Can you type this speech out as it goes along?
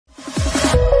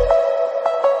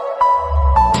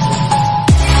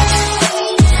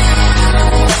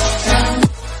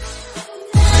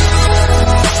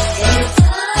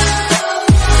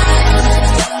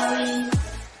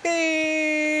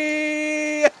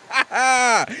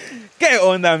¿Qué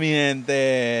onda, mi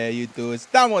gente? YouTube,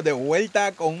 estamos de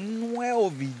vuelta con un nuevo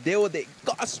video de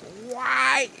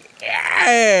Ghostwire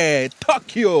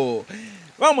Tokyo.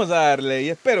 Vamos a darle y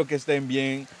espero que estén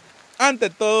bien. Ante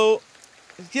todo,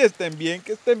 si estén bien,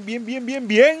 que estén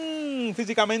bien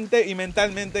físicamente y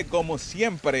mentalmente como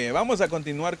siempre. Vamos a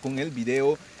continuar con el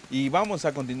video y vamos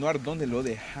a continuar donde lo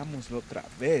dejamos la otra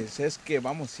vez. Es que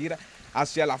vamos a ir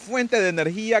hacia la fuente de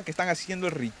energía que están haciendo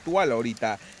el ritual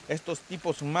ahorita. Estos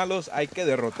tipos malos hay que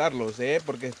derrotarlos,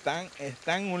 porque están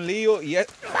en un lío y es...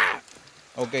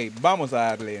 Ok, vamos a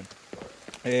darle.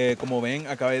 Como ven,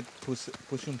 acabé de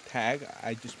push un tag.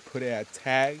 I just put a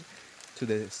tag to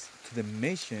the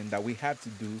mission that we have to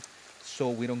do so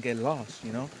we don't get lost,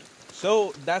 you know?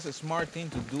 So that's a smart thing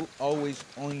to do always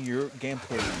on your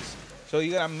gameplays. So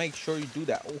you gotta make sure you do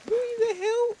that. Who the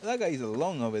hell? That guy is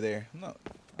alone over there. No,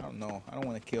 I don't know. I don't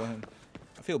want to kill him.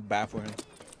 I feel bad for him.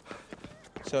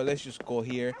 So let's just go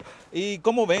here. Y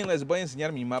como ven, les voy a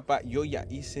enseñar mi mapa. Yo ya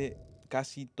hice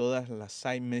casi todas las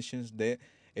side missions de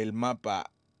el mapa.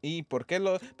 ¿Y por qué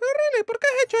lo...? Pero really, ¿por qué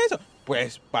has hecho eso?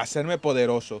 Pues para hacerme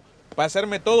poderoso. Para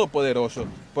hacerme todopoderoso.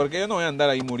 Porque yo no voy a andar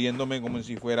ahí muriéndome como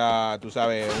si fuera, tú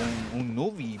sabes, un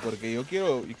newbie. Porque yo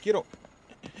quiero...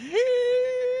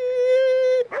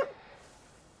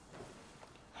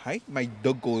 Hi, my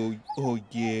doggo. Oh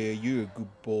yeah, you're a good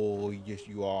boy. Yes,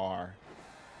 you are.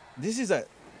 This is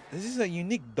a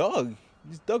unique dog.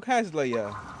 This dog has like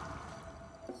a...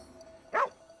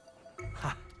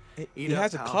 It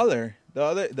has a color. The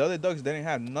other dogs didn't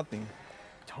have nothing.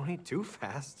 Don't eat too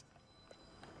fast.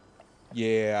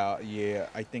 Yeah.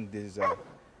 I think this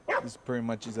pretty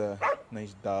much is a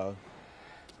nice dog.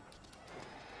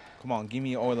 Come on, give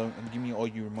me all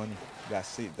your money.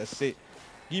 That's it.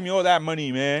 Give me all that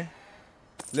money, man.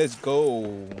 Let's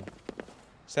go.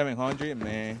 700,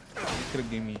 man. He could have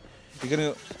given me.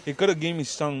 He could have given me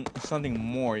something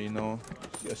more, you know.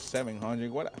 Just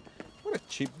 700. What a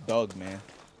cheap dog, man.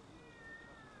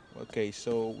 Okay,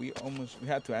 so we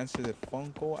had to answer the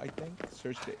phone call, I think.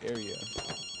 Search the area.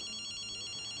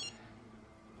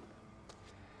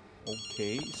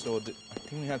 Okay, so I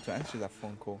think we have to answer that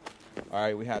phone call. All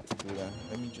right, we have to do that.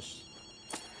 Let me just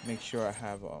make sure I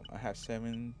have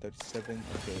 737.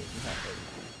 Okay, we have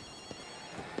everything.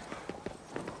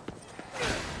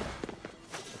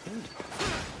 I think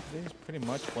this is pretty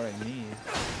much what I need.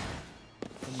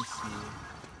 Let me see.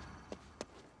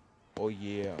 Oh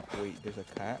yeah, wait, there's a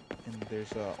cat and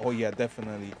there's a... Oh yeah,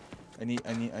 definitely. I need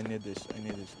this.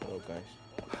 Oh guys.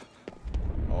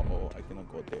 Oh, I cannot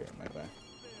go there. My bad.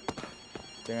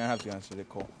 Then I have to answer the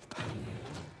call.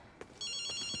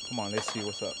 Come on, let's see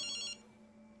what's up.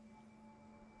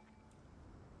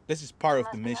 This is part of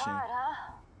the mission. Hard,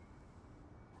 huh?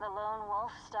 The lone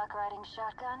wolf stuck riding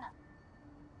shotgun?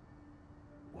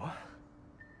 What?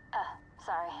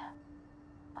 Sorry.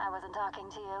 I wasn't talking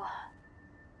to you.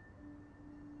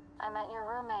 I met your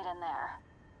roommate in there.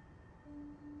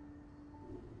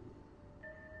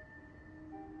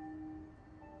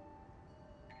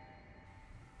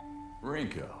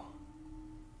 Rinko.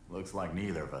 Looks like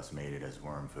neither of us made it as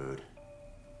worm food.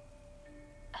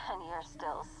 And you're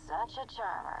still such a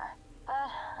charmer.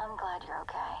 But I'm glad you're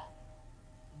okay.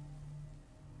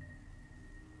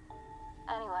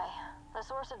 Anyway, the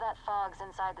source of that fog's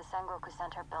inside the Sengoku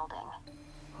Center building.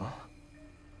 Huh?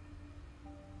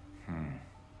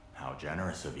 How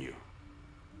generous of you.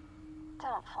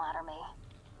 Don't flatter me.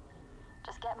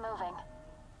 Just get moving.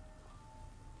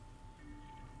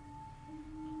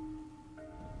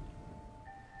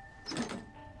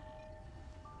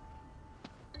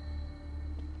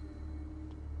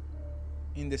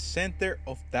 In the center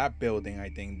of that building, I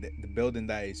think the building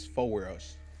that is forward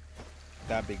us,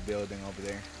 that big building over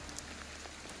there,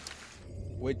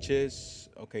 which is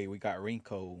okay. We got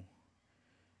Rinko.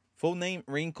 Full name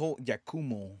Rinko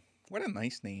Yakumo. What a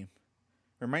nice name.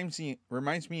 Reminds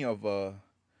me of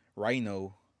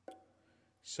Rhino.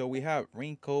 So we have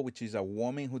Rinko, which is a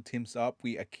woman who teams up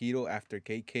with Akito after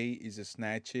KK is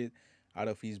snatched out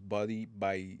of his body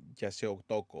by Yaseo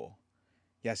Otoko.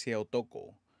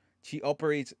 She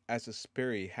operates as a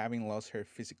spirit, having lost her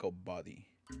physical body.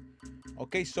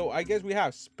 Okay, so I guess we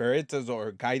have spirits as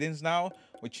our guidance now,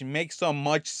 which makes so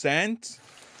much sense.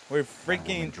 We're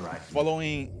freaking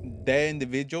following dead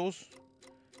individuals.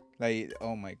 Like,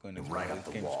 oh my goodness,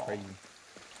 this game's crazy.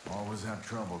 Always have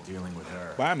trouble dealing with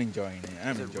her. But I'm enjoying it.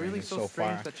 I'm enjoying it so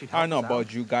far. I don't know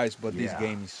about you guys, but this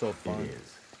game is so fun.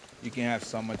 You can have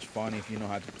so much fun if you know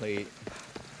how to play it.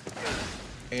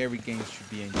 Every game should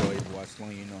be enjoyable as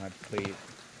long as you know how to play it.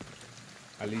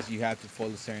 At least you have to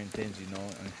follow certain things, you know,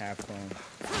 and have fun.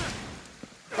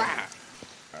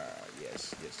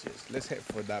 Yes. Let's head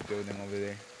for that building over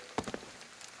there.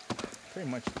 Pretty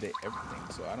much did everything,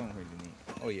 so I don't really need.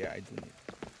 Oh yeah, I do need.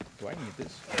 Do I need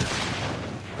this?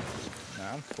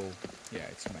 Nah, I'm full. Yeah,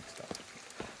 it's maxed out.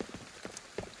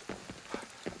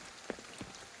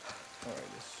 Alright,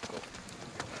 let's go.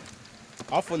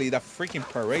 Hopefully that freaking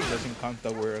parade doesn't come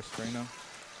toward us right now.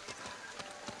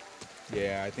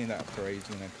 Yeah, I think that parade's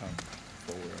gonna come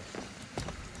toward us.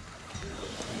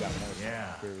 We got more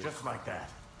Yeah, spirits. just like that.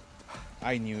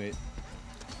 I knew it.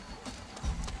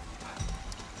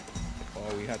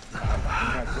 Oh, we had to go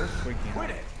freaking Quit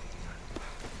it!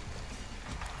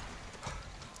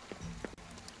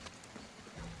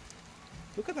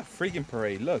 Look at that freaking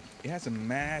parade. Look, it has a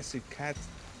massive cat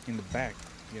in the back.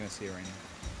 You're gonna see it right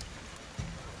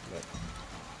now. Look.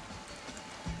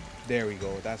 There we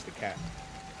go. That's the cat.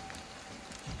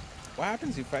 What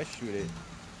happens if I shoot it?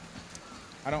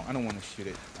 I don't want to shoot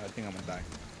it. I think I'm gonna die.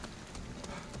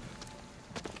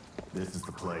 This is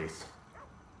the place.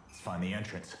 Let's find the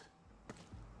entrance.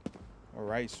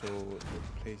 Alright, so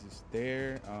the place is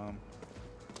there.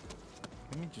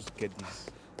 Let me just get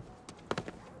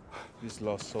these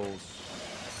lost souls.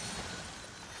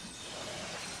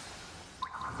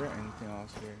 Is there anything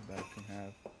else here that I can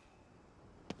have?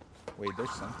 Wait,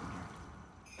 there's something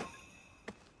here.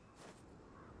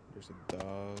 There's a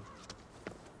dog.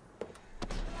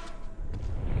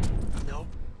 Nope.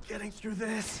 Getting through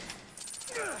this.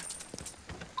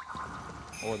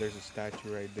 Oh, there's a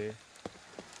statue right there.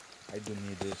 I do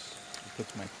need this. It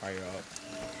puts my fire up.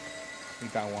 We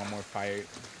got one more fire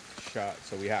shot,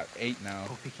 so we have 8 now.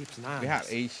 Hope he keeps an eye on We have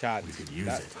us. 8 shots. We could use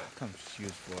that it. comes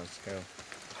useful as hell.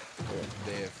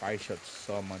 The fire shot's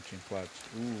so much in clutch.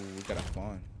 Ooh, we got a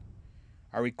fun.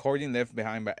 A recording left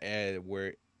behind by Ed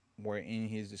wherein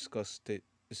he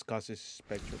discusses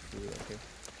spectral fluid. Okay,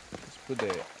 let's put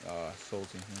the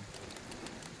souls in here.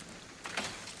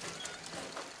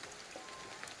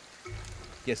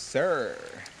 Yes, sir.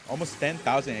 Almost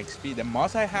 10,000 XP. The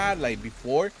most I had like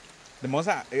before, the most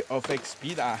of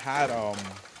XP that I had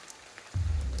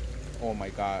oh my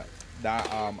god, that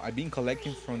I've been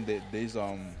collecting from these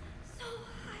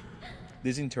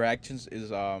interactions is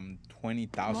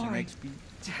 20,000 XP.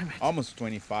 Damn it. Almost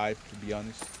 25 to be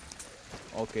honest.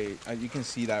 Okay, you can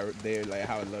see that there, like I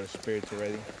have a lot of spirits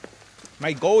already.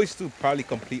 My goal is to probably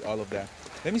complete all of that.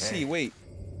 Let me see. Wait,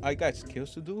 I got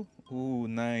skills to do. Ooh,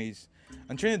 nice.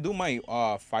 I'm trying to do my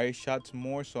fire shots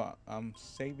more, so I'm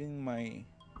saving my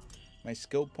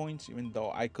skill points, even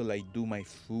though I could like do my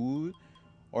food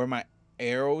or my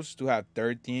arrows to have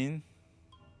 13,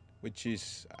 which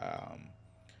is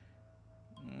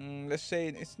let's say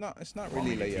it's not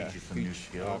really like a huge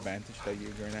advantage that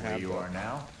you're gonna Where have. you are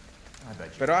now? I bet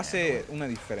you Pero can hace handle it. una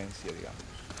diferencia, digamos.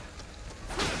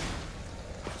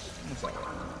 Vamos a ver.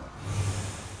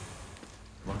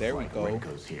 Looks There we like go.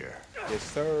 Rinko's here. Yes,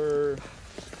 sir.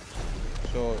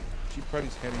 So she probably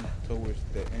is heading towards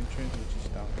the entrance, which is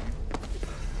down here.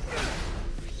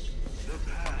 The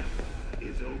path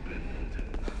is opened.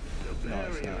 The No,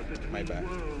 it's barrier not. between My bad.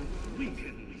 worlds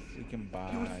weakens. We can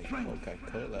buy Your strength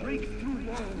Coca-Cola. breaks through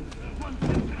walls once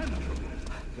impenetrable,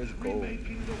 Let's go.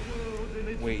 remaking the world in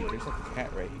its Wait, work. there's a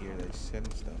cat right here that's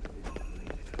selling stuff.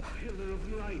 The pillar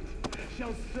of light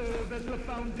shall serve as the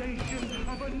foundation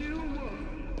of a new world.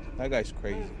 That guy's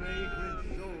crazy.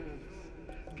 Vagrant souls,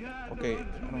 gather Okay, I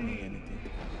unto don't me. need anything.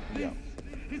 Yeah.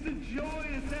 This is a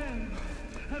joyous end,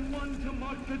 and one to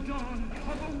mark the dawn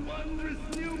of a wondrous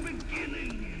new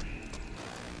beginning.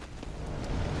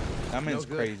 That man's No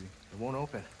good. crazy. It won't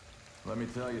open. Let me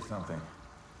tell you something.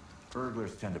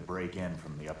 Burglars tend to break in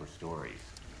from the upper stories.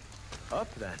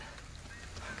 Up then.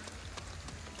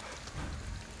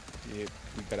 Yeah,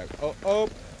 we gotta. Oh.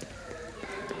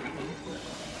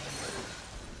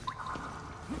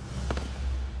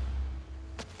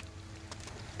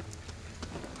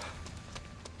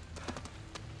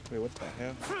 Wait, what the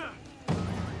hell?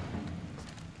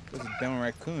 There's a damn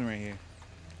raccoon right here.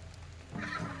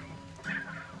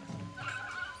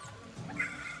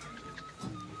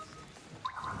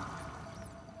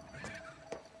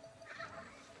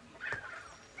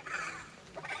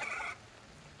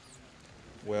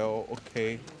 Well,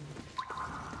 okay.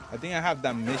 I think I have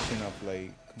that mission of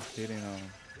like completing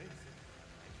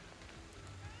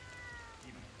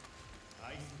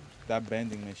that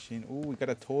bending machine. Ooh, we got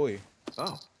a toy.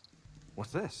 Oh.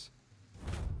 What's this?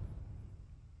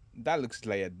 That looks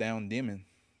like a down demon.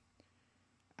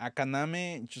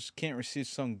 Akaname just can't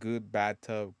resist some good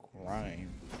bathtub grime.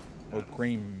 Or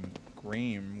cream,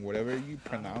 whatever you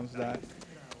pronounce that.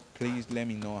 Please let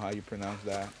me know how you pronounce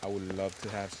that. I would love to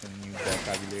have some new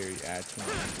vocabulary add to my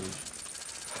English.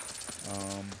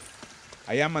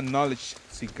 I am a knowledge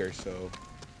seeker, so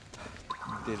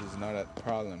this is not a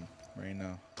problem right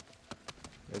now.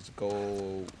 Let's go.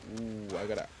 Ooh, I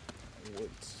gotta.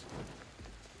 Woods.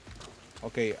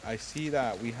 Okay, I see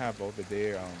that we have over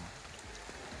there.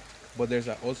 But there's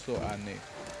also a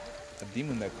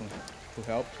demon that who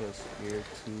helped us here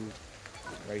too,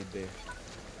 right there.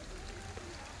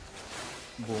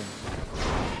 Boom.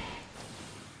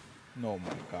 No,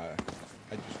 my God.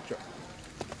 I just dropped.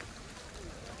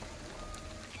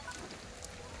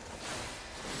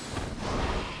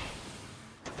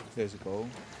 Let's go.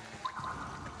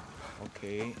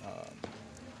 Okay,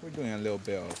 we're doing a little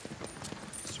bit of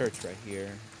search right here.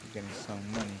 We're getting some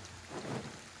money.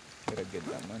 Gotta get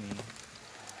that money.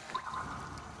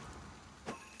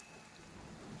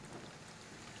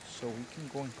 So we can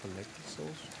go and collect the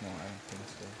souls? No, I don't think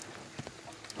so.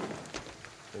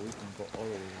 So we can go all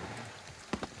the way over here.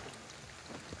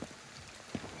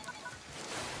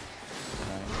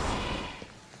 Nice.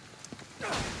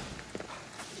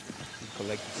 We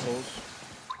collect the souls.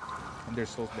 And there's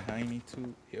souls behind me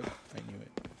too. Yep, I knew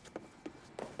it.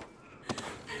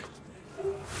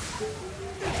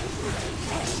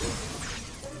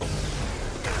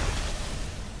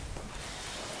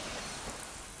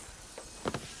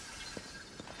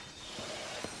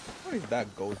 What is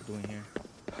that ghost doing here?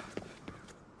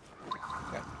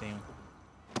 God damn.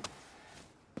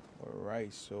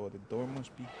 Alright, so the door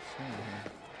must be somewhere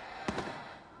here.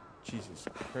 Jesus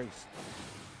Christ.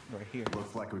 Right here.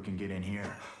 Looks like we can get in here.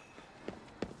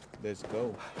 Let's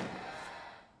go.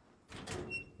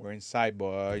 We're inside,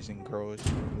 boys and girls.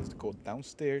 Let's go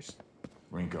downstairs.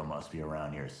 Rinko must be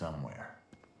around here somewhere.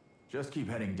 Just keep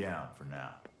heading down for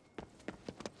now.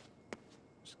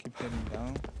 Just keep heading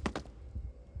down.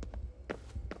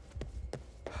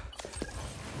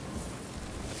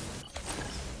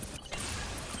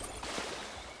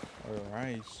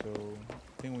 Alright, so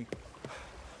I think we...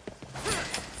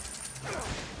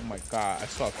 Oh my God, I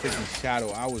saw a freaking shadow.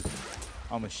 I was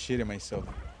almost shitting myself.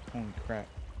 Holy crap.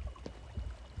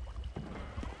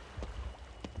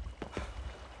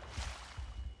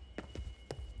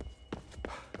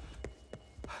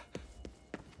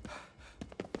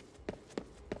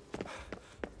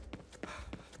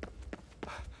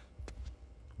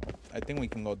 I think we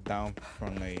can go down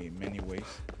from like many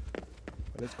ways.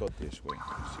 But let's go this way.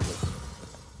 See what's...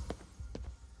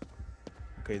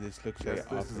 Okay, this looks like an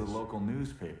This office. is a local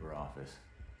newspaper office.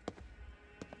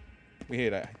 We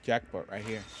hit a jackpot right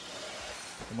here.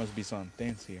 There must be some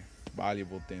things here.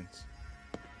 Valuable things.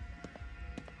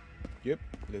 Yep.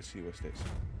 Let's see what's this.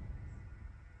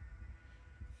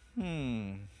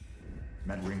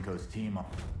 Met Rinko's team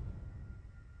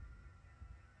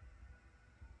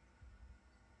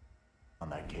on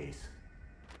that case.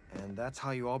 And that's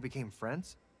how you all became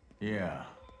friends? Yeah.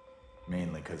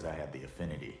 Mainly because I had the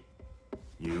affinity.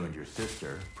 You and your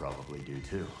sister probably do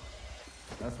too.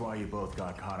 That's why you both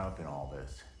got caught up in all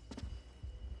this.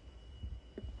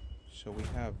 So we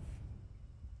have...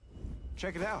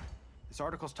 Check it out. This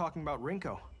article's talking about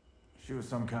Rinko. She was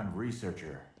some kind of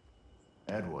researcher.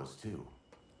 Ed was too.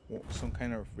 some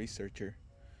kind of researcher.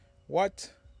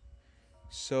 What?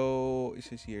 So it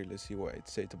says here, let's see what it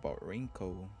says about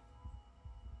Rinko.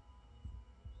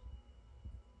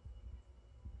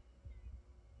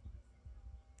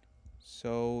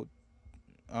 So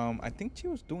I think she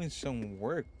was doing some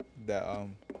work that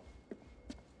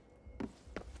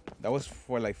that was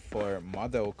for like for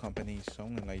model companies,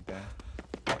 something like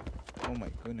that. Oh my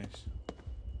goodness.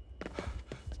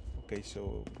 Okay,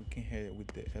 so we can head with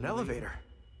the An elevator.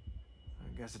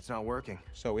 I guess it's not working.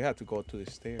 So we have to go to the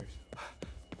stairs.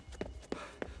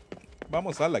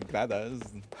 Vamos a las gradas.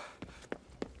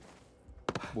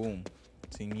 Boom.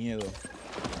 Sin miedo.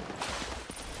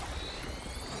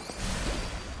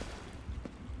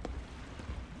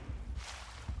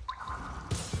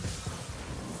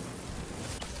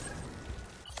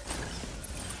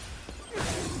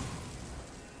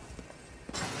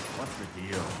 What's the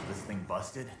deal? This thing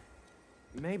busted?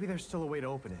 Maybe there's still a way to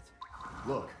open it.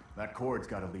 Look, that cord's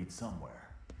got to lead somewhere.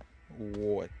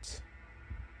 What?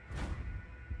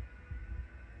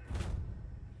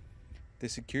 The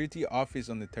security office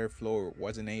on the third floor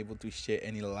wasn't able to shed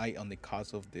any light on the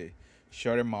cause of the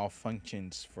shutter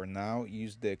malfunctions. For now,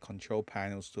 use the control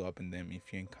panels to open them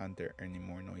if you encounter any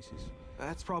more noises.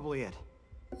 That's probably it.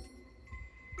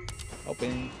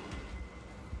 Open.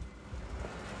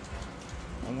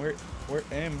 And we're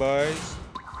in, boys.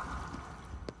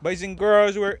 Boys and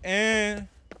girls, we're in.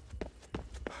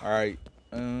 Alright.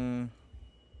 Sure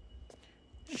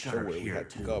Shutter where we here have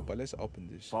to too. go, but let's open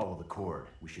this. Follow the cord.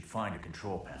 We should find a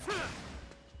control panel.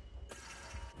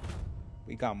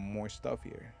 We got more stuff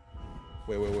here.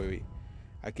 Wait.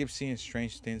 I keep seeing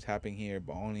strange things happen here,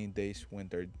 but only days when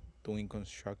they're doing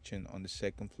construction on the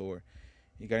second floor.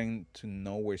 You're getting to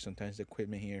nowhere. Sometimes the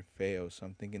equipment here fails, so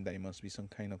I'm thinking that it must be some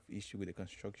kind of issue with the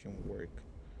construction work.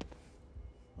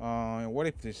 What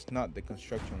if it's not the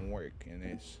construction work and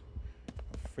it's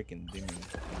a freaking demon?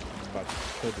 I'm about to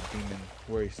kill the demon.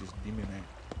 Where is this demon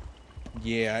at?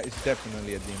 Yeah, it's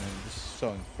definitely a demon. This is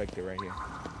so infected right here.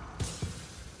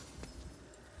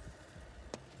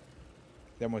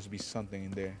 There must be something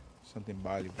in there. Something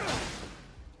valuable.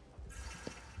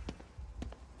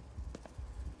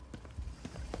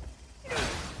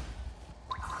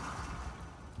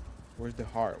 Where's the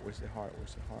heart? Where's the heart?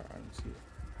 Where's the heart? I don't see it.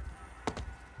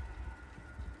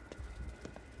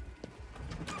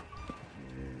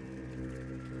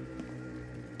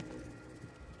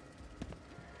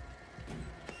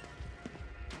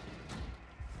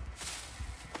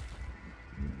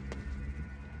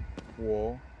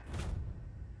 Wall.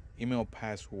 Email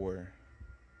password.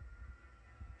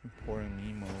 Important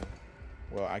email.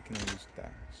 Well, I can use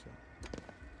that. So,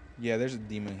 yeah, there's a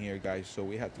demon here, guys. So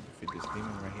we have to defeat this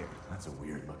demon right here. That's a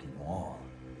weird looking wall.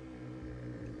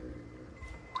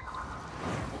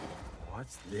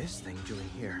 What's this thing doing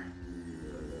here?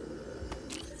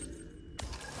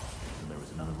 There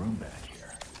was another room back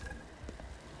here.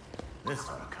 This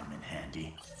ought to come in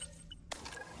handy.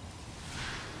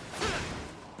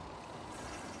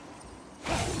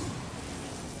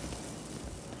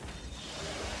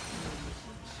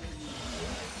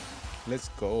 Let's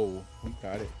go. We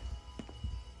got it.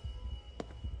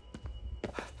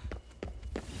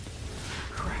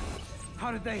 Crap.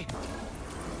 How did they?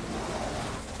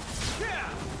 Yeah!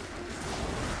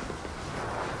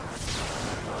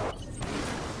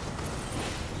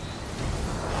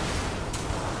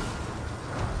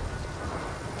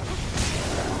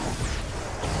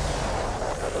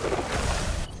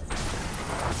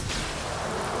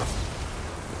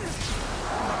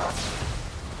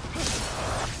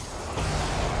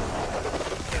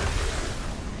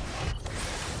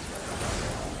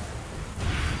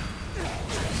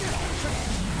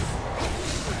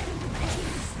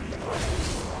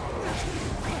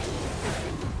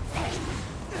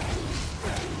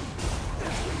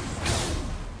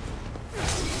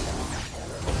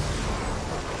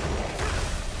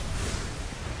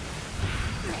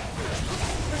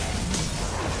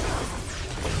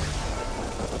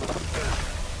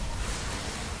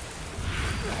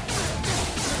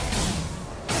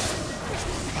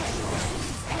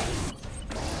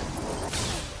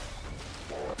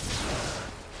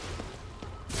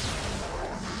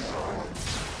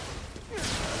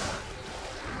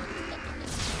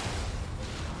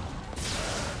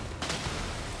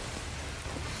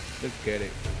 Let's get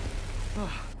it.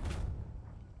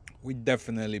 We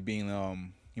definitely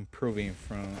been improving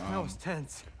from That was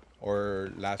tense.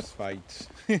 our last fights.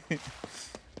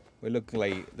 We look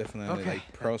like definitely Okay,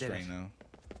 like pros that did right it. now.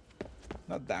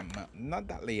 Not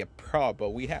that like a pro,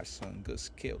 but we have some good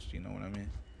skills. You know what I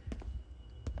mean?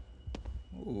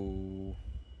 Ooh,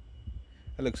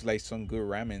 that looks like some good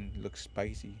ramen. Looks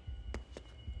spicy.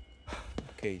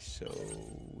 Okay, so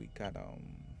we got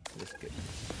let's get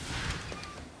this.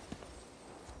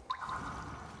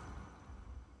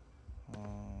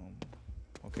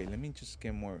 Okay, let me just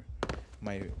get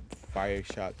my fire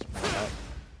shots more up.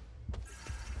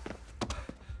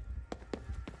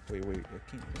 Wait, I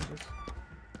can't use this.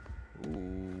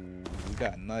 Ooh, we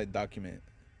got another document.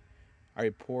 A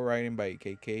report writing by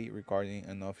KK regarding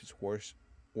an office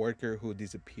worker who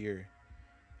disappeared.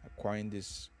 Acquiring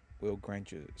this will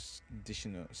grant you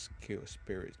additional skill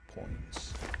spirit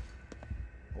points.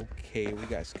 Okay, we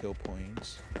got skill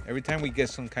points. Every time we get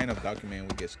some kind of document,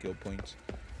 we get skill points.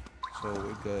 So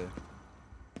we're good.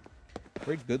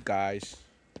 We're good, guys.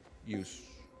 Use.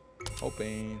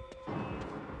 Open.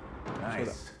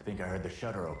 Nice. Think I heard the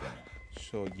shutter open.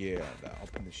 So yeah, that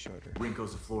open the shutter.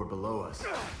 Rinko's the floor below us.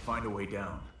 Find a way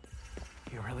down.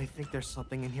 You really think there's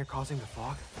something in here causing the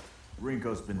fog?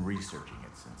 Rinko's been researching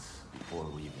it since before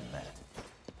we even met.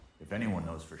 If anyone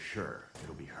knows for sure,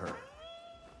 it'll be her.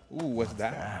 Ooh, what's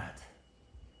that?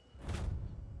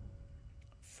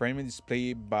 Frame and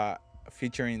display by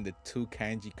featuring the two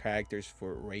kanji characters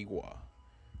for Reiwa,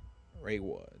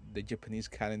 the Japanese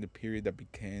calendar period that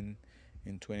began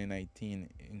in 2019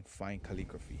 in fine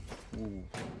calligraphy. Ooh,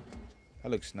 that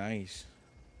looks nice.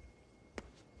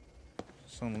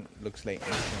 Some looks like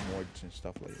ancient words and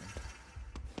stuff like that.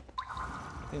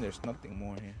 I think there's nothing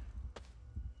more here.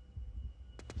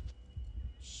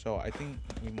 So I think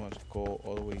we must go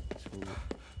all the way to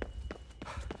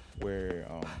where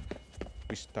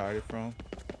we started from,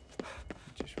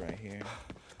 which is right here.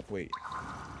 Wait,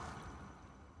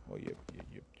 Oh, yep.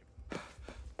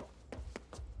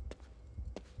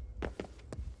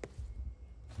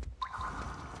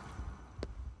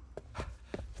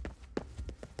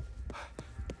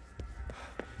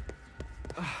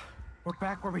 We're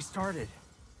back where we started.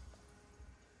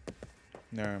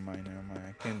 Never mind.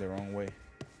 I came the wrong way.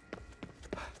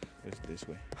 It's this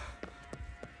way.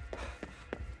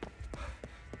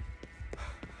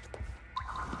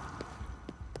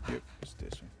 Yep, it's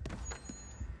this one.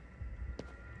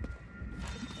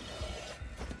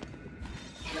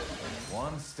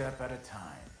 One step at a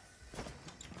time.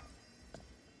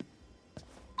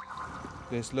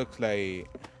 This looks like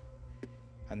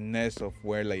a nest of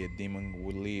where like a demon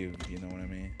would live, you know what I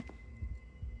mean?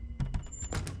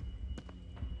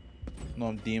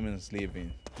 No demons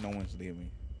living. No one's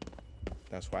living.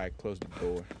 That's why I closed the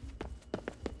door.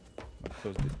 I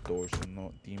closed the door so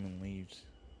no demon leaves.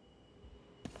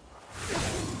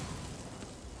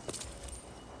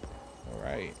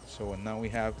 Alright, so now we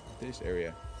have this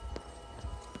area.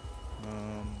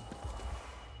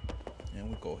 And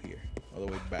we go here. All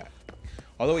the way back.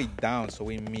 All the way down so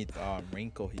we meet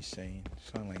Wrinkle, he's saying.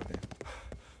 Something like that.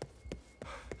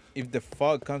 If the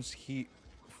fog comes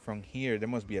from here, there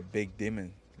must be a big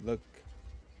demon. Look.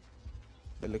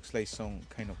 It looks like some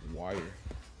kind of wire.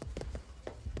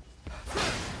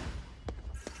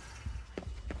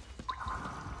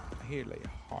 I hear like a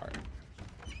heart.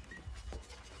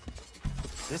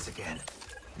 This again.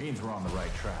 Means we're on the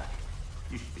right track.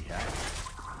 You should be happy.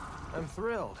 I'm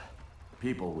thrilled.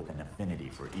 People with an affinity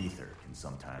for ether can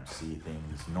sometimes see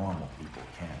things normal people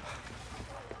can't.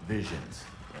 Visions,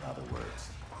 in other words.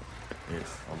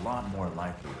 It's a lot more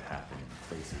likely to happen in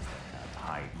places that have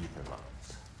high ether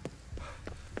levels.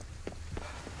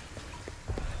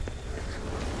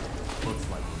 Looks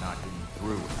like we're not getting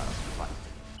through without a fight.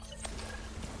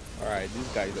 Alright, this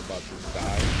guy's about to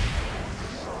die.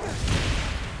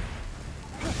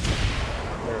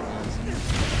 Very easy.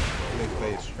 They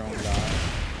play a strong guy.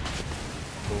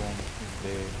 Boom, he's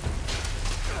dead.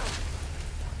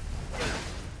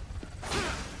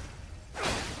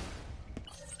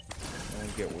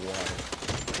 Don't get water.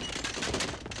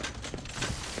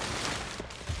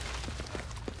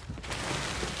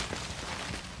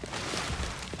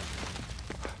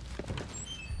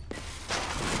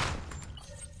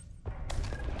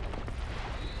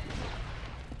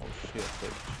 Oh shit,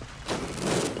 bitch.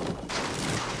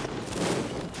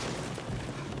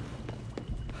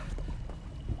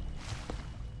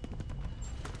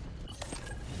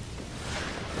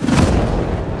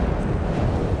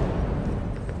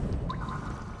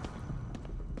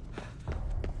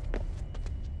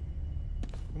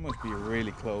 We must be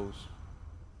really close.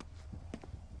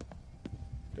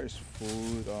 There's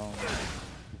food.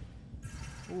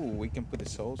 Ooh, we can put the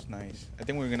souls. Nice. I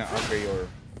think we're gonna upgrade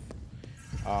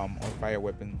our fire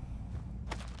weapon.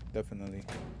 Definitely.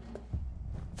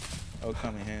 That'll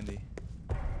come in handy.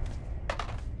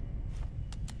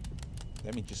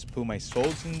 Let me just put my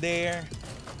souls in there.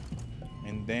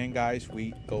 And then guys,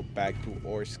 we go back to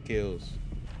our skills.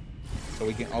 So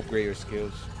we can upgrade our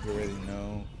skills. You already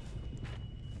know.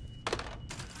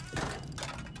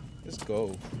 Let's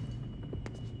go.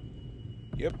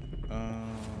 Yep.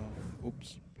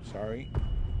 Oops. Sorry.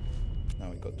 Now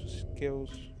we go to skills.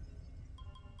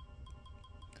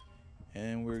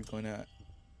 And we're gonna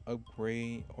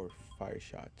upgrade our fire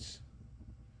shots.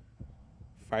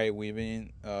 Fire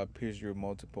weaving pierce your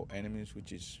multiple enemies,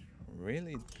 which is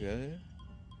really good.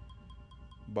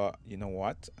 But you know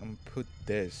what? I'm gonna put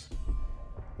this.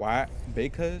 Why?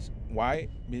 Because Hey,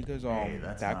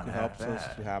 that could help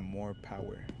us to have more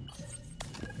power.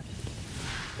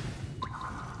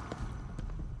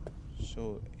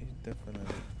 So it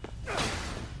definitely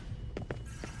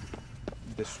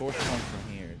the source comes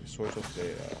from here. The source of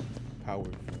the power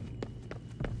from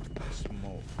the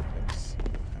smoke. Let me see.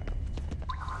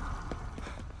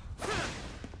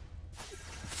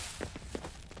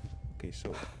 Okay,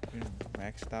 so we're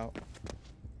maxed out.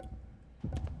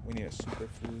 We need a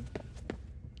superfood.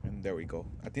 And there we go.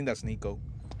 I think that's Nico.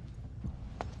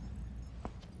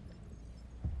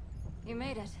 You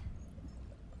made it.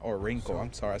 Or Wrinkle.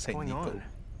 I'm sorry, I said What's going Nico. on?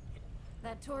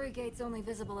 That Torii gate's only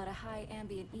visible at a high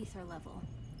ambient ether level.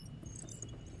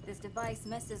 This device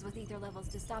messes with ether levels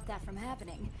to stop that from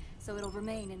happening, so it'll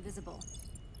remain invisible.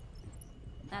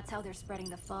 That's how they're spreading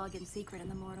the fog in secret in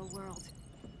the mortal world.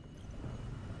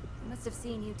 They must have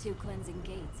seen you two cleansing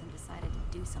gates and decided to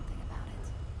do something about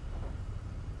it.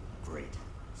 Great.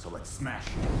 So let's smash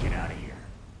it and get out of here.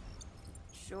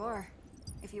 Sure.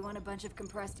 If you want a bunch of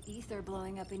compressed ether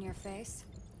blowing up in your face.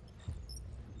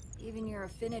 Even your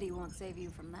affinity won't save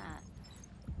you from that.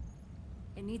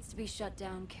 It needs to be shut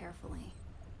down carefully.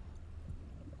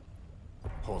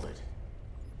 Hold it.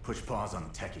 Push pause on the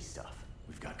techie stuff.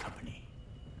 We've got company.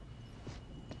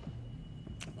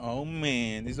 Oh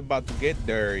man, this is about to get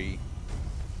dirty.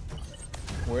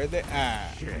 Where they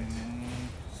at? Shit.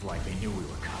 It's like they knew we were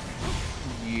coming.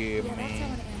 Yeah, That's how man.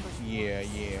 an ambush Yeah, works.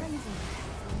 yeah. Try using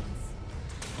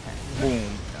headphones. Boom.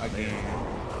 Again.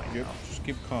 Yep. Just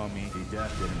keep calm, me. The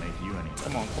death didn't make you any better.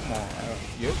 Come on, come on.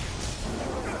 Yep.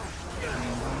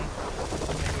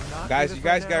 Guys, you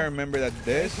guys gotta remember that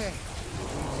this,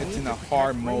 it's in a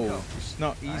hard mode. It's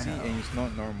not easy and it's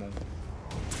not normal.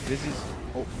 This is.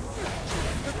 Oh.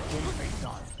 Face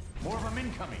on. More of them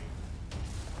incoming.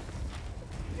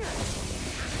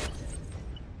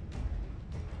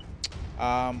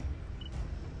 I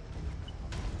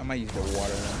might use the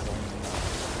water.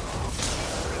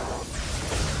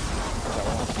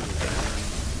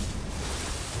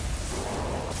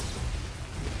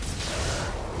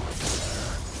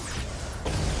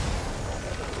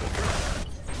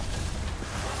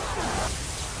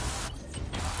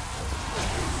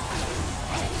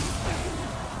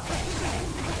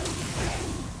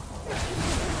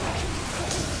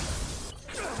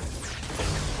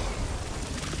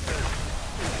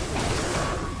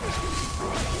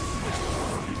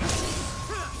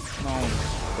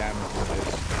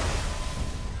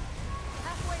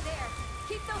 Halfway there.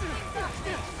 Keep those things up.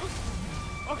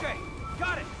 Okay,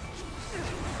 got it.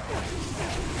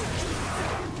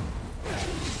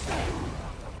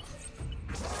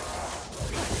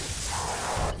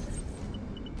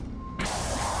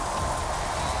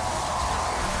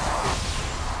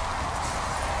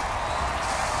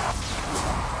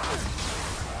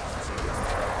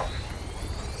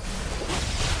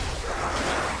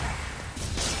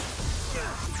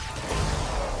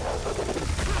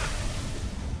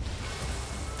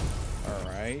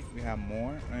 Alright, we have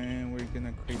more, and we're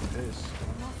gonna create this.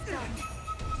 Almost done.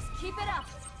 Just keep it up.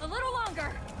 A little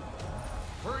longer.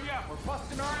 Hurry up, we're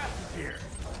busting our asses here.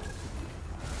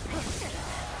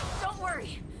 Don't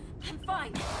worry. I'm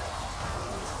fine.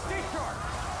 Stay sharp.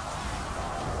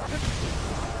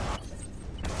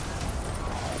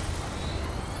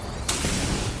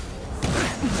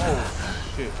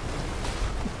 Oh, shit.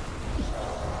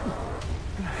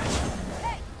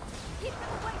 Hey! Keep them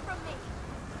away from me!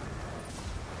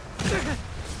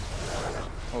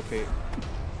 Okay.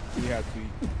 We have to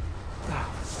eat.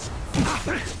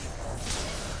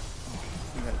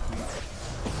 We have to eat.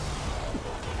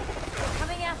 They're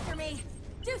coming after me!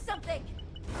 Do something!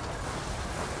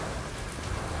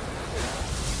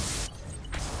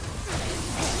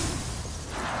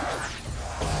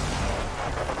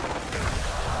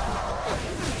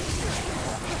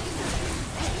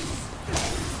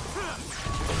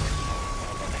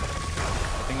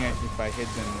 I think if I hit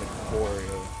them with the core,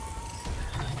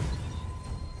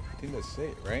 I think that's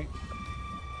it, right?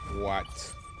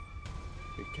 What?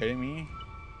 You kidding me?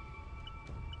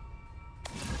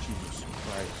 Jesus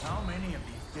Christ. How many of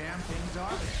these damn things are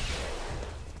there?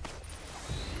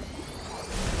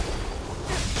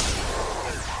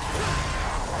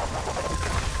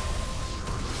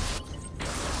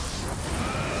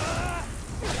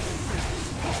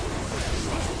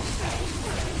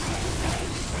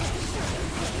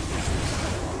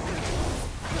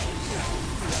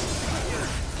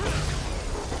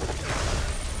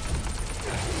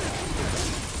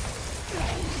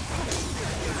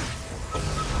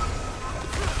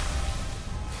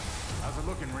 How's it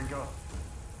looking, Ringo?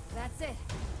 That's it.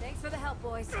 Thanks for the help,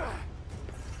 boys.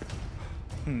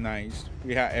 Nice.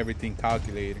 We have everything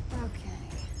calculated. Okay.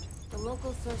 The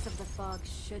local source of the fog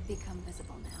should become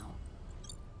visible now.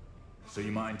 So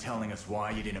you mind telling us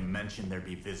why you didn't mention there'd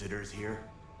be visitors here?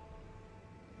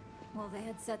 Well, they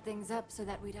had set things up so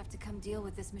that we'd have to come deal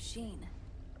with this machine.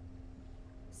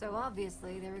 So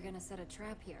obviously, they were gonna set a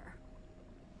trap here.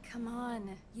 Come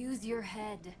on, use your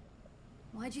head.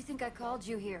 Why'd you think I called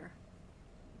you here?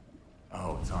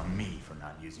 Oh, it's on me for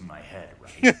not using my head,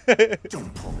 right?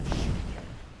 Don't pull this shit again.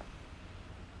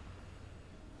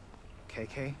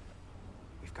 KK,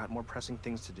 we've got more pressing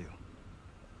things to do.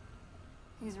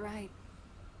 He's right.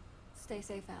 Stay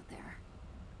safe out there.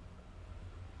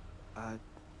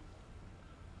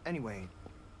 Anyway,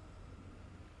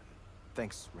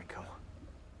 thanks, Rinko.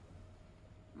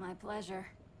 My pleasure.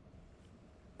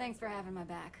 Thanks for having my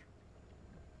back.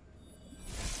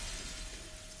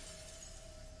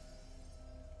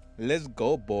 Let's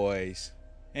go, boys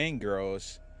and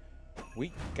girls.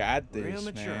 We got this, Real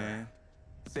mature. man.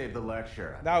 Save the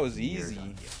lecture. That was Years easy. on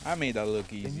you. I made that look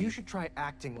Then easy. you should try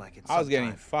acting like it's I was getting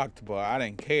sometime. fucked, but I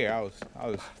didn't care. I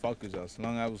was focused. As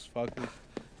long as I was focused.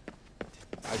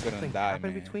 I couldn't Something die,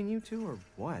 happened man. between you two, or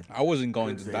what? I wasn't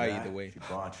going Could to say die that. either way. She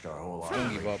botched our whole I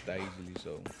don't give operation. up that easily,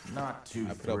 so Not too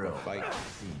I put up a thrilled fight. about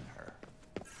seeing her.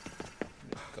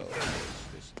 let's go.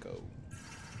 Let's go.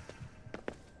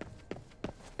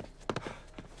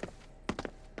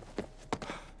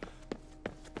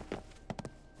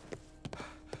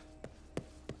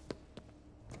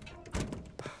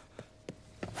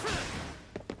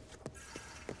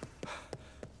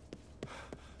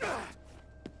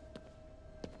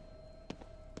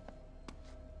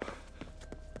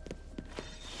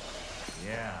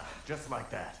 Yeah, just like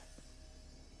that.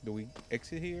 Do we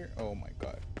exit here? Oh my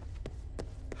god.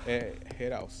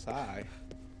 Head outside.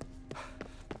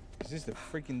 Is this the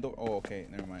freaking door? Oh, okay.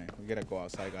 Never mind. We gotta go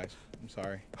outside, guys. I'm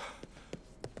sorry.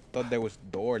 Thought there was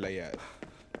a door like that.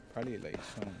 Probably like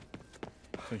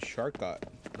some shortcut.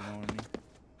 You know what I mean?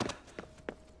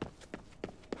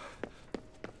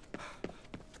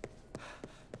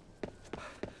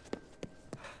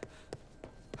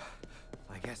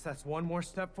 I guess that's one more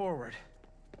step forward.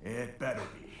 It better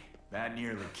be. That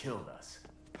nearly killed us.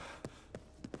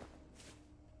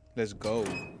 Let's go.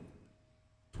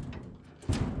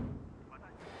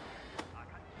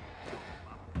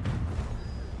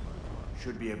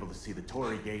 Should be able to see the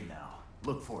Tory gate now.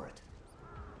 Look for it.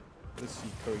 Let's see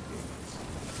Tory gates.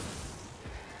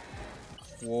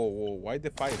 Whoa, whoa, why did the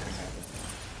fire thing happen?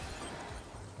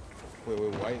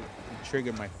 Wait, why it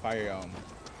triggered my fire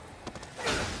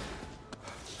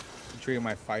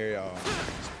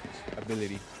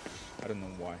ability. I don't know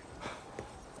why.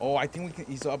 Oh, I think we can,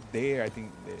 he's up there. I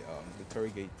think the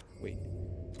Tory gate. Wait.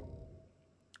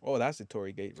 Oh, that's the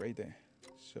Tory gate right there.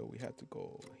 So we have to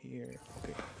go here.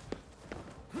 Okay.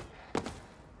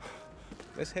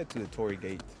 Let's head to the Tory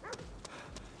gate.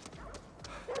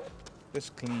 Let's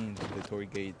clean to the Tory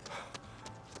gate.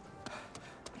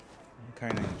 I'm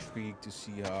kind of intrigued to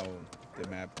see how the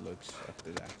map looks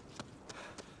after that.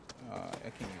 I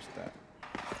can use that.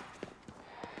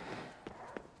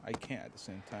 I can't at the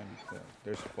same time because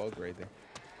there's a bug right there.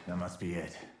 That must be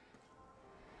it.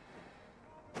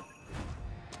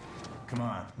 Come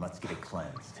on, let's get it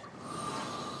cleansed.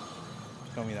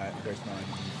 Tell me that there's none.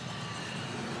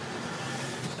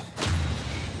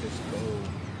 Let's go.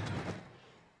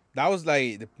 That was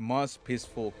like the most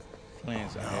peaceful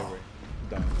cleanse I ever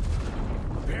done.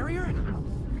 Barrier?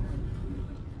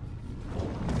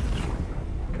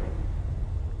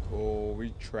 Oh,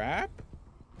 we trap?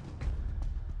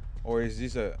 Or is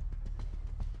this a...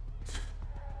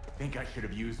 Think I should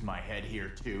have used my head here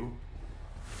too?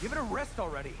 Give it a rest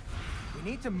already. We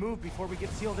need to move before we get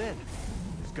sealed in.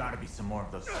 There's got to be some more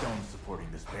of those stones supporting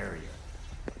this barrier.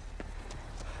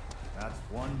 That's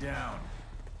one down.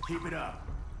 Keep it up.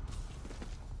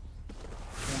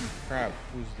 Holy crap,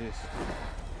 who's this?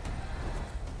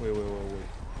 Wait. You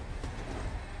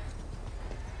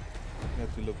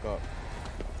have to look up.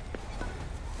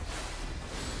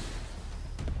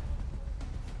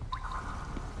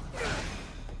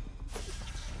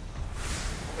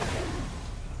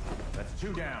 That's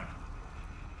two down.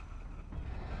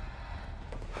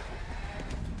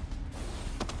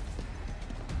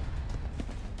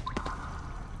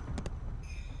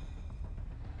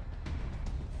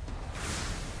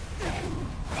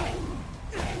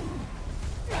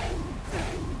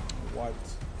 What?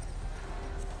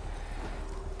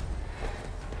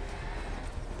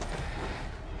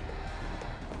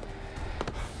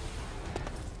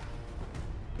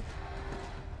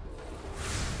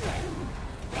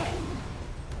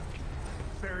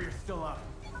 Barrier's still up.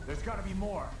 There's got to be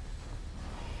more.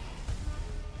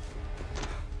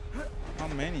 How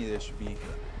many there should be?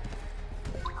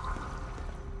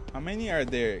 How many are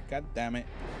there? God damn it.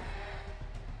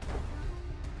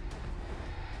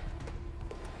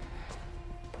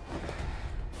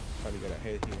 Probably gotta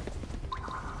head here.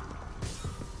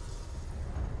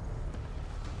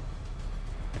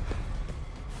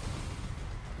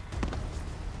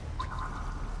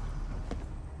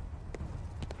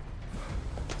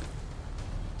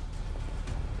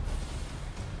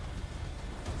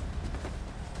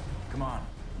 Come on.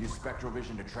 Use spectral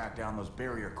vision to track down those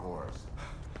barrier cores.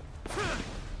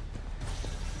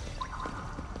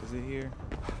 Is it here?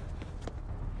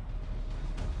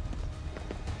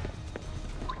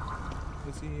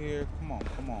 Is he here? Come on,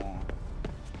 come on.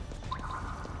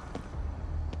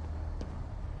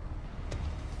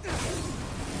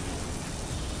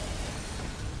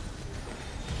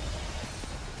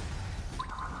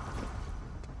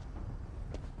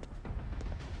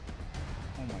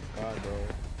 Oh my god, bro.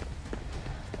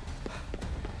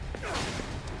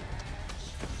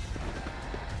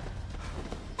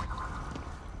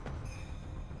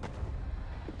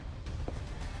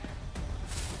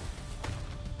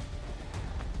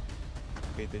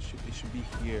 Okay, it should be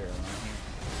here, around here.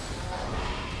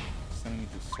 It's telling me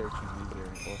to search in this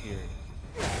area. Oh, here it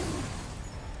is.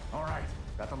 All right,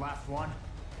 that the last one?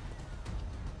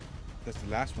 That's the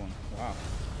last one. Wow.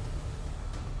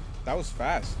 That was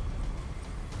fast.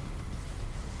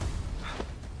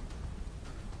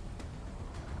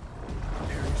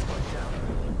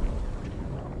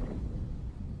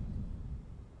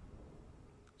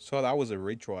 So that was a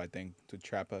ritual, I think, to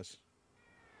trap us.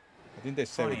 I think they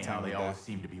said Funny it how time they like always that.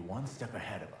 seem to be one step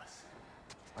ahead of us.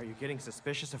 Are you getting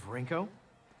suspicious of Rinko?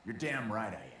 You're damn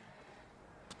right I am.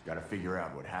 Gotta figure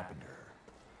out what happened to her.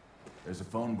 There's a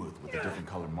phone booth with a different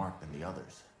colored mark than the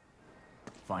others.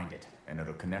 Find it, and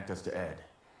it'll connect us to Ed.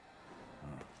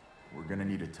 We're gonna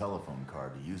need a telephone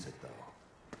card to use it, though.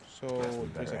 So Guess we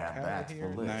there's a better have pallet that to the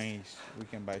here. list. Nice. We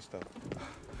can buy stuff.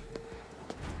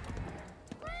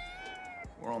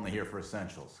 We're only here for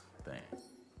essentials, thing.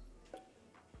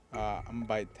 I'm gonna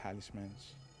buy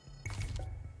talismans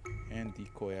and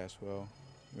decoy as well.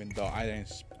 Even though I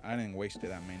didn't waste it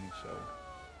that many, so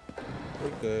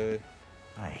we're good.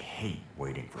 I hate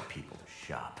waiting for people to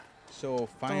shop. So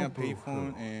find a Don't boo-hoo.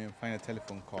 payphone and find a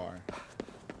telephone card.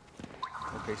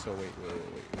 Okay, so wait.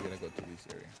 We gotta go to this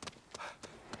area.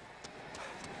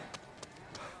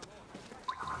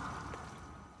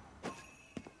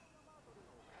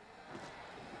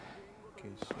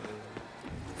 Okay, so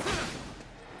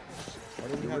what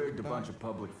do We we have rigged to a buy? bunch of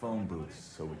public phone booths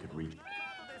so we could reach. Do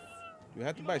we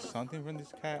have to buy something from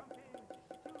this cat?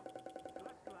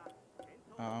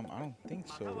 I don't think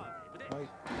so. Like,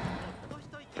 I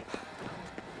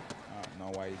don't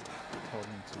know why he told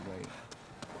me to like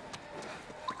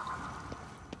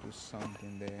do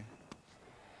something there.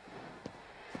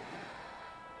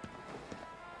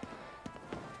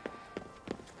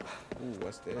 Ooh,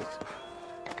 what's this?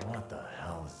 What the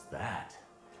hell is that?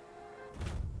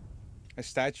 A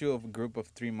statue of a group of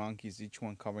 3 monkeys, each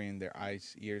one covering their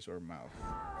eyes, ears, or mouth.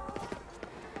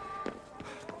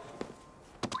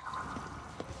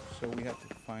 So we have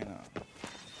to find a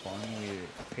phone with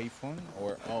a payphone,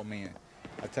 or oh man,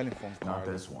 a telephone card. Not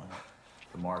this one.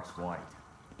 The mark's white.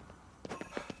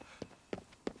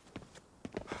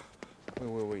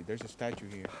 Wait. There's a statue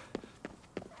here.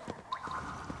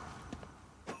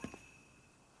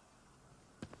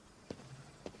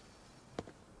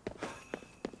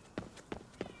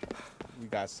 We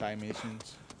got side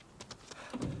missions.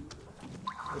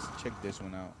 Let's check this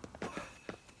one out.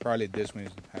 Probably this one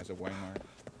has a white mark.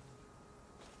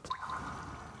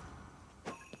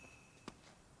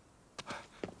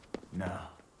 No.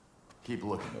 Keep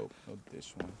looking. Nope, not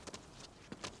this one.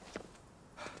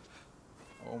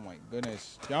 Oh my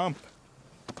goodness, jump!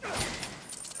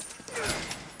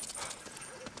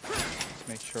 Let's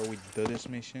make sure we do this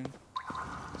mission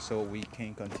so we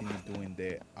can continue doing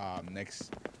the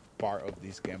next part of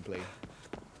this gameplay.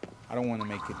 I don't want to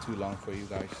make it too long for you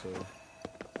guys, so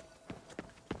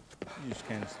you just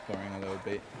can exploring a little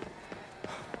bit.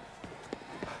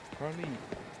 Probably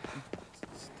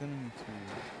it's telling me to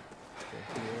go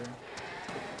here.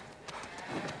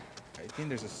 I think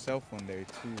there's a cell phone there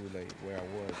too, like where I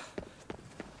was.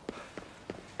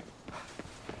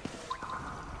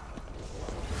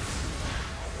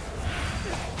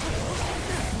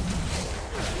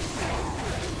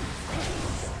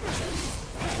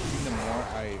 I think the more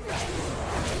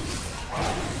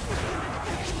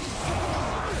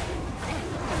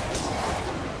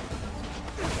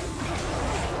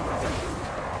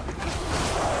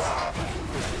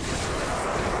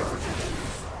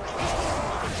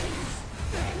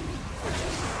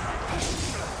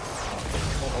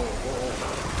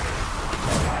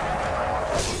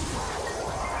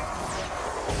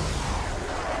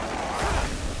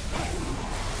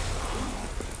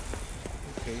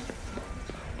okay.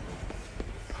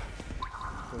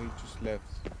 So he just left.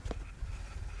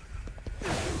 I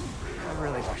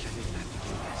really wish I didn't have to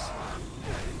do this.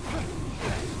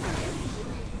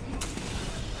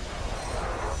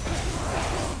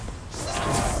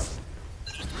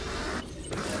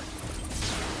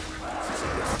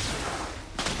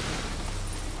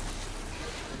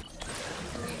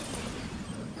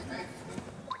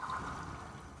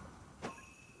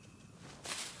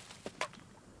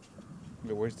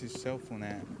 But where's this cell phone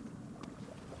at?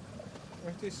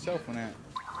 Where's this cell phone at?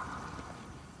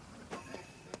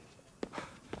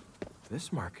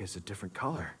 This mark is a different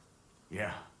color.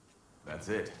 Yeah, that's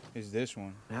it. Is this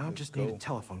one? Now I Let's just need a go.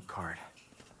 telephone card.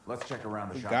 Let's check around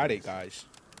the We shop. got it, guys.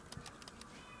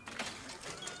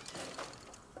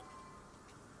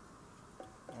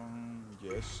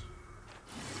 Yes.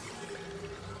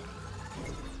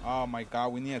 Oh my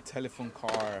god, we need a telephone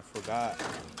card. I forgot.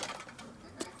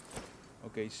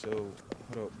 Okay, so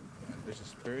Hold up. There's a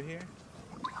spirit here.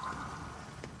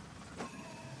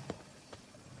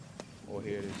 Oh,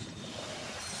 here it is.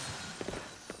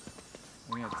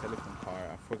 We need a telephone car.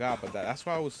 I forgot about that. That's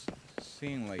why I was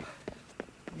seeing like,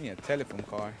 we need a telephone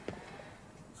car.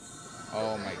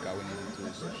 Oh my god, we need to do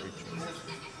this ritual.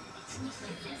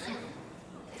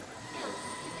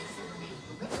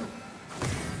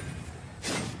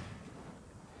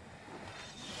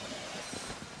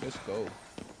 Let's go.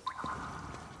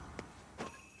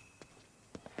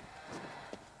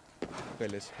 Okay,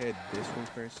 let's head this way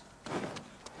first.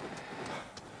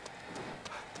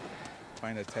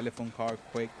 Find a telephone car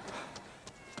quick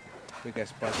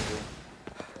as possible.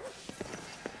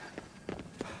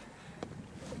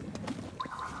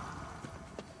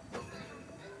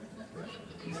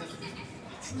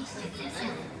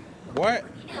 What?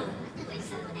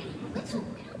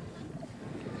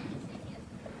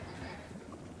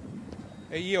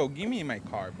 Hey, yo, give me my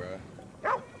car, bro.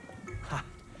 Ha!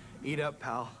 Eat up,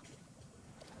 pal.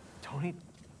 Don't eat.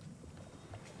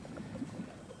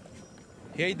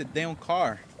 He ate the damn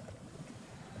car.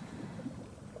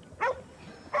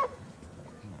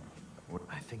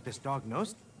 I think this dog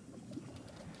knows.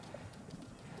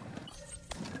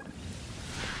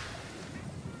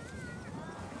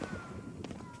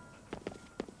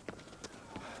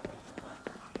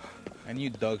 I knew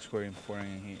dogs were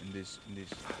important in this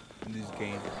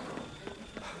game.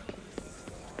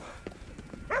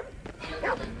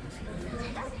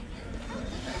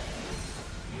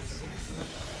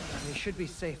 They should be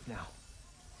safe now.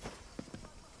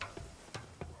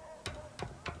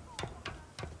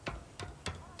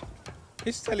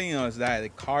 He's telling us that the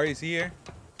car is here.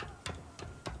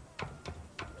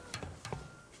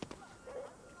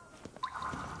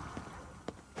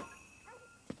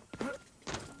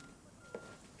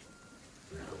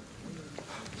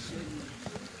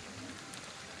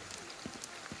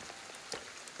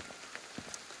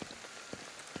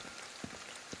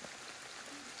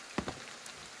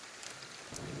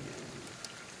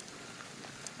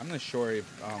 I'm not sure if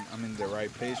I'm in the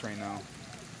right place right now.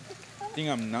 I think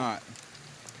I'm not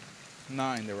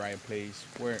in the right place.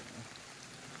 Where?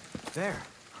 There.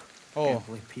 Oh. Can't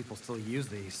believe people still use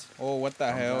these. Oh, what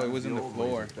the hell? It was in the old ways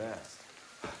floor. are best.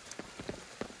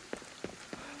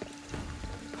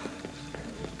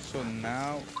 So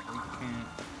now we can't.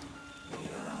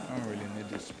 I don't really need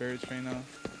the spirits right now.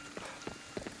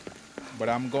 But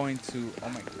I'm going to. Oh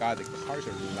my god, the cars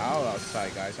are loud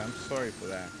outside, guys. I'm sorry for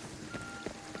that.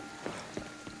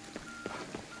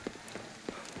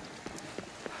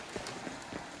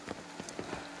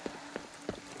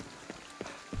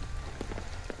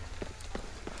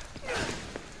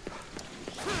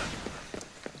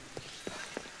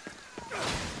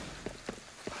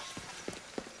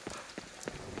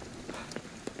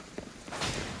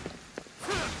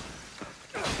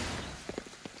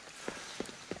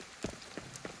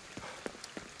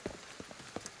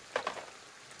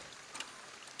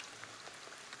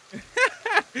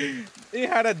 It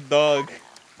had a dog.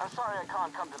 I'm sorry I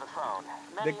can't come to the phone.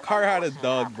 The car had a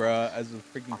dog, bro, as a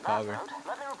freaking On that cover. note,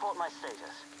 let me report my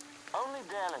status. Only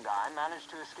Dale and I managed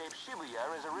to escape Shibuya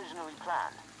as originally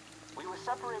planned. We were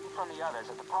separated from the others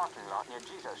at the parking lot near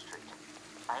Jizo Street.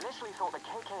 I initially thought the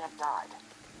KK had died.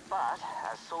 But,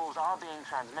 as souls are being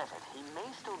transmitted, he may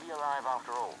still be alive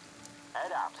after all.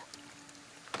 Head out.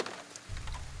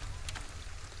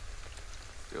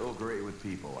 Still great with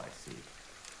people, I see.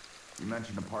 You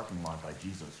mentioned a parking lot by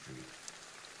Jizo Street.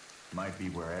 Might be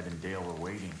where Ed and Dale were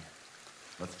waiting.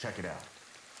 Let's check it out.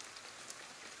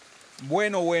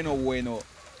 Bueno.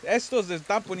 Esto se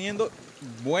está poniendo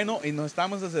bueno y nos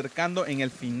estamos acercando en el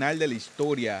final de la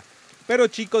historia. Pero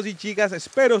chicos y chicas,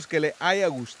 espero que les haya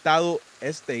gustado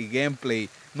este gameplay.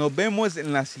 Nos vemos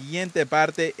en la siguiente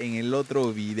parte en el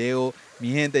otro video.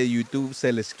 Mi gente de YouTube,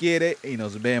 se les quiere y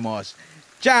nos vemos.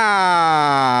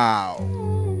 ¡Chao!